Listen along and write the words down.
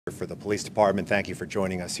for the police department. Thank you for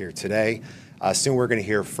joining us here today. Soon we're going to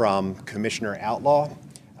hear from Commissioner Outlaw.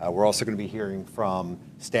 We're also going to be hearing from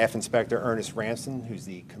Staff Inspector Ernest Ransom, who's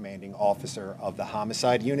the commanding officer of the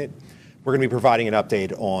homicide unit. We're going to be providing an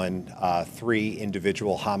update on 3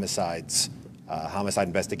 individual homicide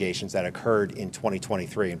investigations that occurred in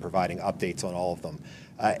 2023 and providing updates on all of them.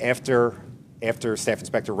 After Staff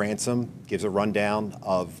Inspector Ransom gives a rundown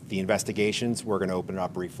of the investigations, we're going to open it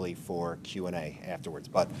up briefly for Q&A afterwards.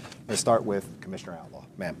 But I'm going to start with Commissioner Outlaw.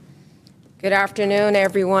 Ma'am. Good afternoon,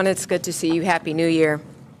 everyone. It's good to see you. Happy New Year.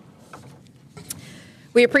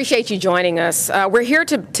 We appreciate you joining us. We're here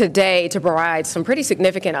today to provide some pretty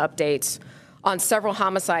significant updates on several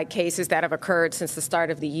homicide cases that have occurred since the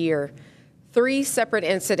start of the year. 3 separate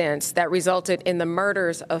incidents that resulted in the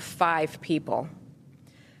murders of 5 people.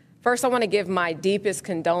 First, I want to give my deepest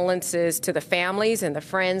condolences to the families and the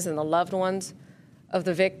friends and the loved ones of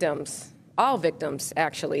the victims, all victims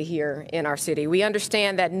actually here in our city. We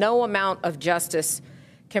understand that no amount of justice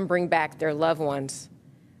can bring back their loved ones,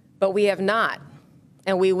 but we have not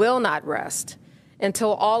and we will not rest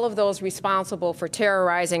until all of those responsible for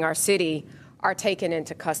terrorizing our city are taken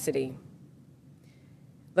into custody.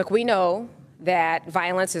 Look, we know that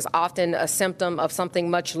violence is often a symptom of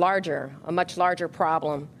something much larger, a much larger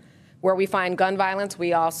problem. Where we find gun violence,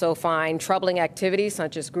 we also find troubling activities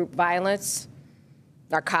such as group violence,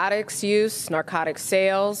 narcotics use, narcotic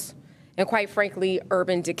sales, and quite frankly,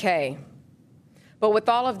 urban decay. But with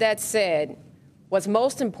all of that said, what's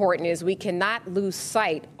most important is we cannot lose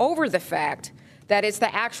sight over the fact that it's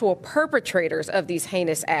the actual perpetrators of these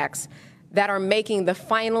heinous acts that are making the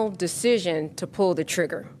final decision to pull the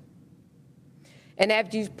trigger. And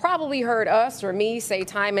as you've probably heard us or me say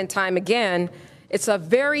time and time again, it's a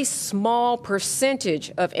very small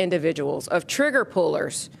percentage of individuals, of trigger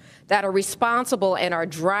pullers, that are responsible and are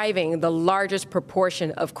driving the largest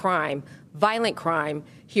proportion of crime, violent crime,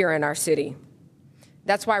 here in our city.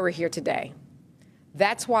 That's why we're here today.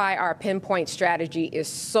 That's why our pinpoint strategy is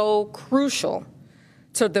so crucial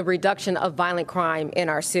to the reduction of violent crime in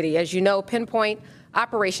our city. As you know,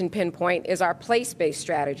 Operation Pinpoint is our place-based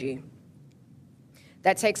strategy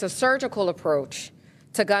that takes a surgical approach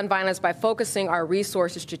to gun violence by focusing our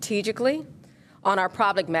resources strategically on our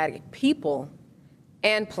problematic people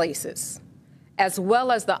and places, as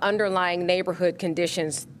well as the underlying neighborhood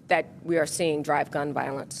conditions that we are seeing drive gun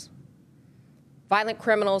violence. Violent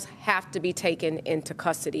criminals have to be taken into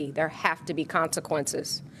custody. There have to be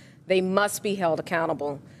consequences. They must be held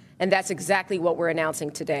accountable, and that's exactly what we're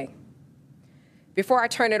announcing today. Before I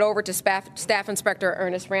turn it over to Staff Inspector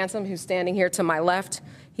Ernest Ransom, who's standing here to my left,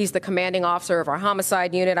 he's the commanding officer of our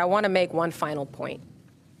homicide unit, I want to make one final point.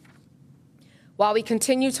 While we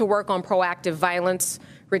continue to work on proactive violence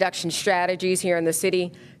reduction strategies here in the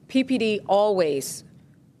city, PPD always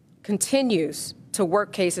continues to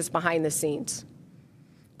work cases behind the scenes.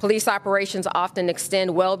 Police operations often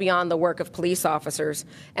extend well beyond the work of police officers,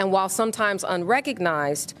 and while sometimes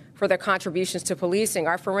unrecognized for their contributions to policing,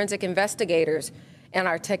 our forensic investigators and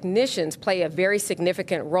our technicians play a very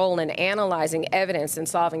significant role in analyzing evidence and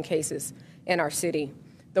solving cases in our city.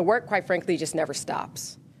 The work, quite frankly, just never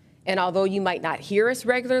stops. And although you might not hear us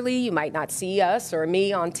regularly, you might not see us or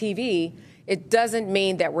me on TV, it doesn't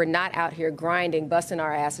mean that we're not out here grinding, busting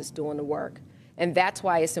our asses doing the work. And that's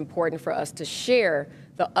why it's important for us to share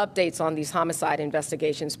the updates on these homicide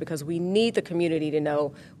investigations, because we need the community to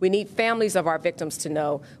know, we need families of our victims to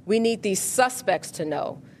know, we need these suspects to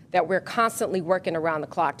know that we're constantly working around the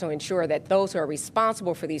clock to ensure that those who are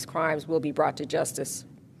responsible for these crimes will be brought to justice.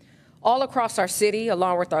 All across our city,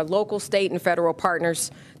 along with our local, state, and federal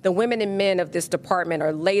partners, the women and men of this department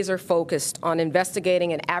are laser focused on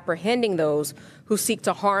investigating and apprehending those who seek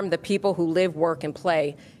to harm the people who live, work, and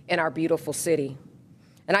play in our beautiful city.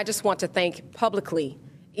 And I just want to thank publicly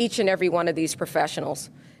each and every one of these professionals,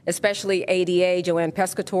 especially ADA Joanne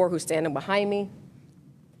Pescator, who's standing behind me,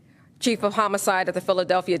 Chief of Homicide at the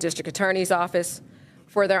Philadelphia District Attorney's Office,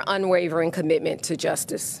 for their unwavering commitment to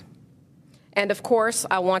justice. And of course,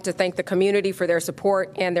 I want to thank the community for their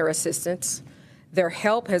support and their assistance. Their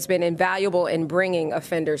help has been invaluable in bringing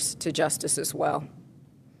offenders to justice as well.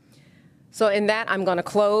 So in that, I'm going to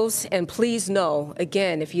close, and please know,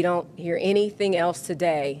 again, if you don't hear anything else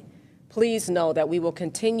today, please know that we will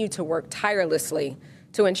continue to work tirelessly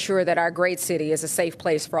to ensure that our great city is a safe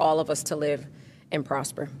place for all of us to live and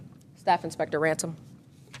prosper. Staff Inspector Ransom.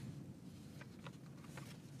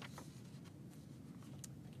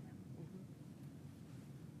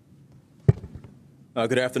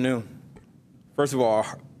 Good afternoon. First of all,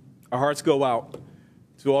 our hearts go out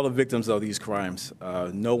to all the victims of these crimes.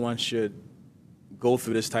 No one should go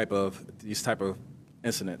through these type of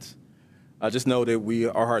incidents. Just know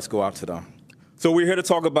that our hearts go out to them. So we're here to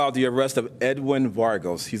talk about the arrest of Edwin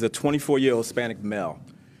Vargas. He's a 24-year-old Hispanic male.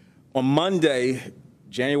 On Monday,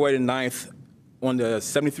 January the 9th, on the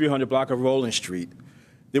 7300 block of Rowland Street,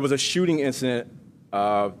 there was a shooting incident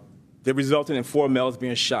that resulted in 4 males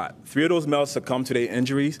being shot. 3 of those males succumbed to their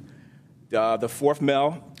injuries. The 4th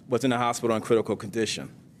male was in the hospital in critical condition.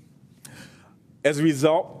 As a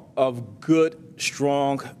result of good,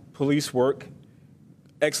 strong police work,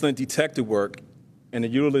 excellent detective work, and the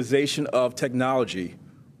utilization of technology,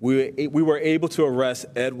 we were able to arrest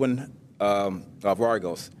Edwin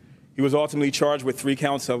Vargas. He was ultimately charged with 3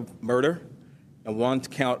 counts of murder and 1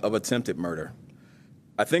 count of attempted murder.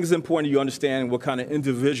 I think it's important you understand what kind of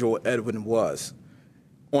individual Edwin was.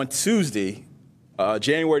 On Tuesday,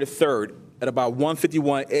 January the 3rd, at about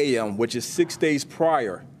 1:51 a.m., which is 6 days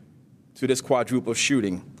prior to this quadruple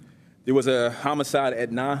shooting, there was a homicide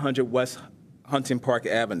at 900 West Hunting Park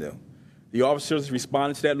Avenue. The officers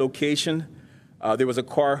responded to that location. There was a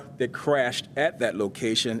car that crashed at that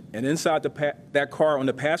location, and inside that car on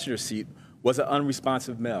the passenger seat was an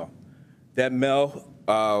unresponsive male. That male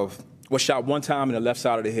was shot 1 time in the left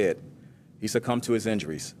side of the head. He succumbed to his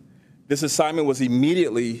injuries. This assignment was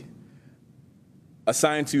immediately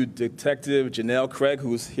assigned to Detective Janelle Craig,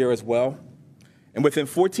 who's here as well. And within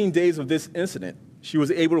 14 days of this incident, she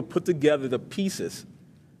was able to put together the pieces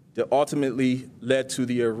that ultimately led to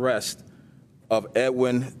the arrest of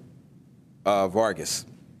Edwin Vargas.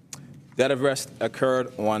 That arrest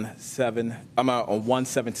occurred on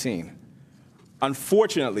 1/17.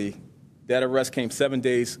 Unfortunately, that arrest came 7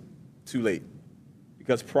 days too late,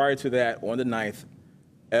 because prior to that, on the 9th,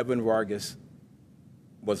 Edwin Vargas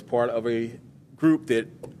was part of a group that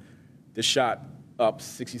shot up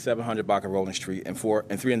 6700 block of Rowland Street, and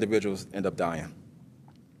 3 individuals end up dying.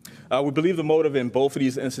 We believe the motive in both of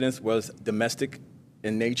these incidents was domestic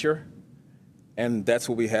in nature, and that's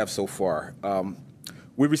what we have so far.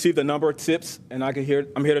 We received a number of tips, and I'm here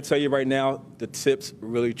to tell you right now, the tips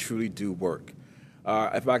really, truly do work.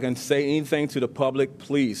 If I can say anything to the public,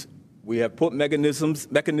 please, we have put mechanisms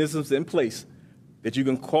in place that you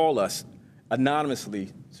can call us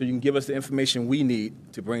anonymously, so you can give us the information we need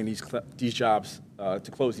to bring these jobs,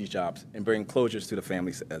 to close these jobs, and bring closures to the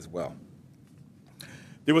families as well.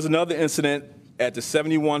 There was another incident at the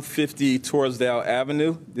 7150 Torresdale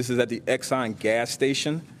Avenue. This is at the Exxon gas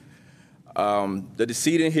station. The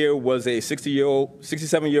decedent here was a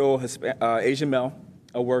 67-year-old Asian male,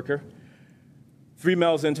 a worker. 3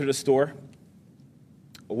 males entered the store.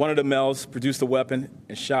 One of the males produced a weapon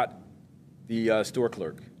and shot the store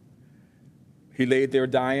clerk. He laid there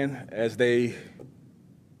dying as they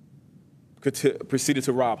proceeded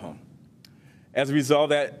to rob him. As a result of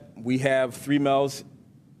that, we have 3 males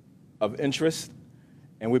of interest,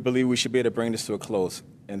 and we believe we should be able to bring this to a close.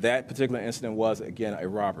 And that particular incident was, again, a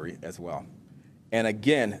robbery as well. And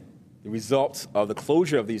again, the results of the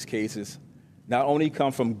closure of these cases not only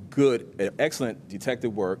come from good, excellent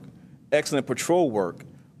detective work, excellent patrol work,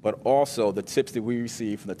 but also the tips that we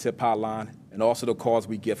receive from the tip hotline, and also the calls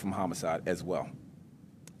we get from homicide as well.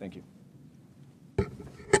 Thank you.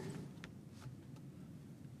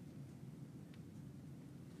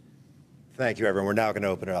 Thank you, everyone. We're now going to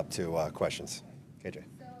open it up to questions. KJ. So when you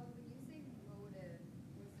say motive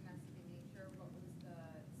was domestic in nature, what was the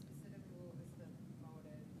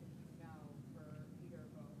motive, if you know, for either or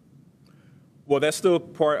both? Well, that's still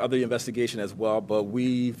part of the investigation as well, but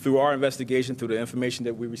through our investigation, through the information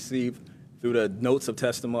that we received, through the notes of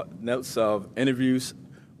testimony, notes of interviews,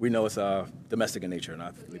 we know it's domestic in nature, and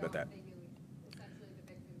I'll leave it at that. Essentially, the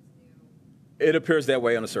victims knew. It appears that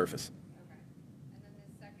way on the surface. Okay. And then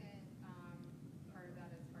the second part of that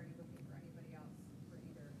is, are you looking for anybody else for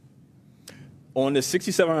either? On the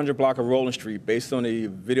 6700 block of Rowland Street, based on the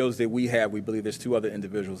videos that we have, we believe there's 2 other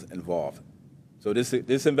individuals involved. So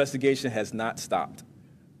this investigation has not stopped.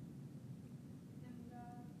 And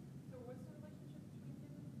so what's the relationship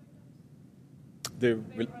between him and the victims? Are they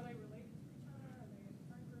related to each other? Are they in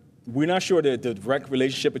friend groups? We're not sure the direct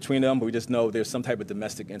relationship between them, but we just know there's some type of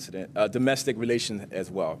domestic incident, domestic relation as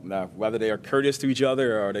well. Now, whether they are courteous to each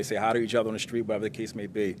other or they say hi to each other on the street, whatever the case may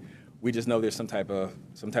be, we just know there's some type of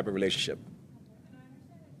relationship. And I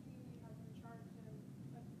understand that he has been charged in a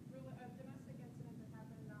domestic incident that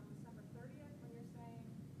happened on December 30th. When you're saying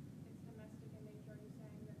it's domestic in nature, are you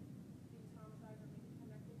saying that these homicides are maybe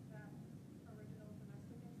connected to that original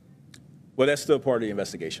domestic incident? Well, that's still part of the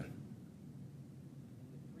investigation.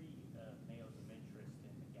 The 3 males of interest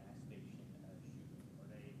in the gas station shooting, can you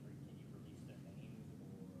release their names,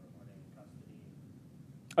 or are they in custody?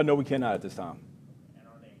 No, we cannot at this time. And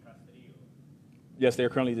are they in custody? Or? Yes, they are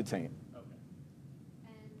currently detained. Okay.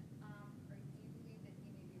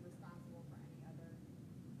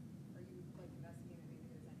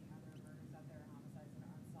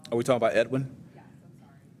 Are we talking about Edwin? Yes, I'm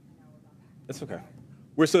sorry. I know we're about that. That's okay.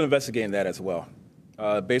 We're still investigating that as well.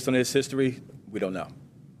 Based on his history, we don't know,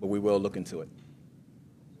 but we will look into it. Do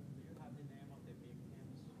you have the name of the victims?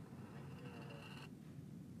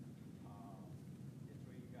 The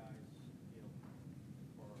three guys killed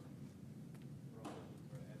for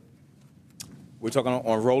Edwin? We're talking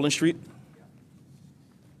on Roland Street.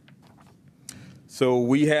 So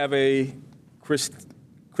we have a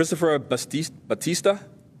Christopher Batista.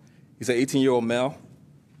 He's an 18-year-old male.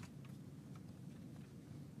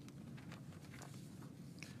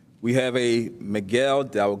 We have a Miguel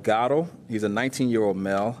Delgado. He's a 19-year-old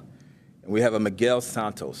male. And we have a Miguel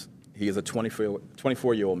Santos. He is a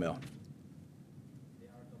 24-year-old male. They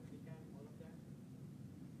are Dominican, all of them?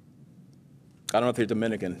 I don't know if they're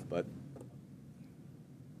Dominican, but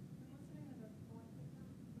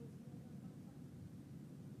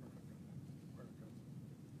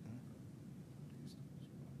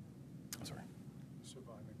I'm sorry.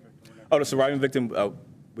 Oh, the surviving victim,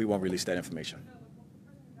 we won't release that information.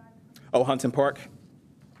 Oh, Hunting Park.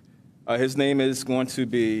 His name is going to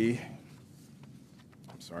be,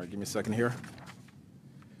 I'm sorry, give me a second here.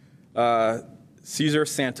 Cesar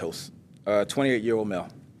Santos, 28-year-old male. I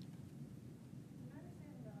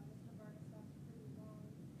understand Mr. Vargas has a pretty long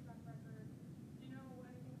track record. Do you know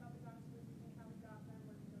anything about the guns? Do you think how he got them?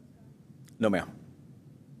 Where did those guns? No, ma'am.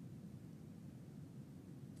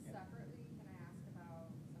 Separately, can I ask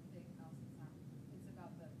about something else? It's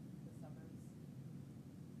about the suburbs.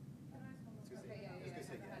 Can I ask one more question? Okay, yeah. Go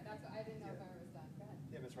ahead. That's, I didn't know if I was done. Go ahead.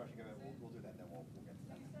 Yeah, Ms. Rushing, go ahead. We'll do that, then we'll get to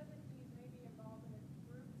that. You said that he's maybe involved in a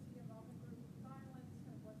group. Is he involved in group violence?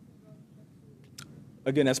 And what's his relationship to?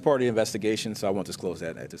 Again, that's part of the investigation, so I won't disclose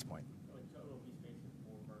that at this point. So in total, he's facing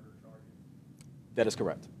 4 murder charges. That is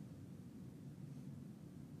correct.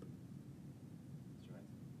 Okay, great.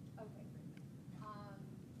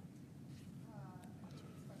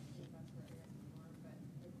 This question is best for Eric more, but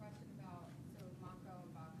the question about, so Mako and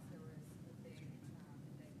Box, there was a big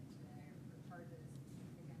indictment today, or charges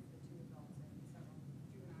against the 2 adults and several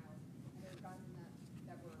juveniles. And there are guns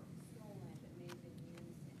that were stolen that may have been used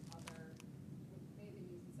in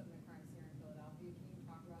some of the crimes here in Philadelphia. Can you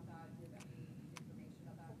talk about that? Do you have any information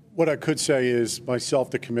about that? What I could say is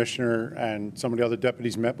myself, the commissioner, and some of the other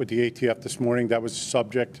deputies met with the ATF this morning. That was the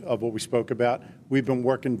subject of what we spoke about. We've been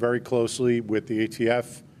working very closely with the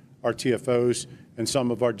ATF, our TFOs, and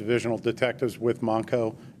some of our divisional detectives with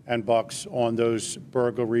Monco and Bucks on those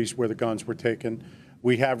burglaries where the guns were taken.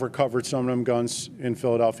 We have recovered some of them guns in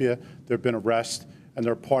Philadelphia. There have been arrests, and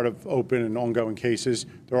they're part of open and ongoing cases.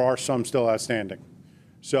 There are some still outstanding.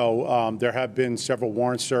 So there have been several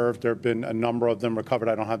warrants served. There have been a number of them recovered.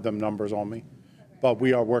 I don't have them numbers on me, but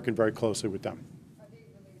we are working very closely with them. Are they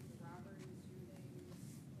related to robberies, shootings?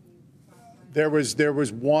 Can you talk about There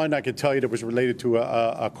was one I could tell you that was related to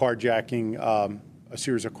a carjacking, a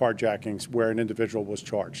series of carjackings where an individual was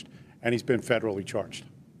charged, and he's been federally charged.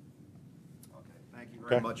 Okay, thank you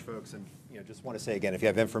very Okay. much, folks. And just want to say again, if you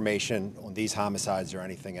have information on these homicides or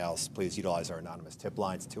anything else, please utilize our anonymous tip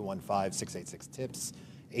lines, 215-686-TIPS,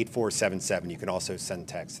 8477. You can also send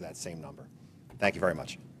text to that same number. Thank you very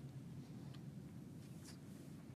much.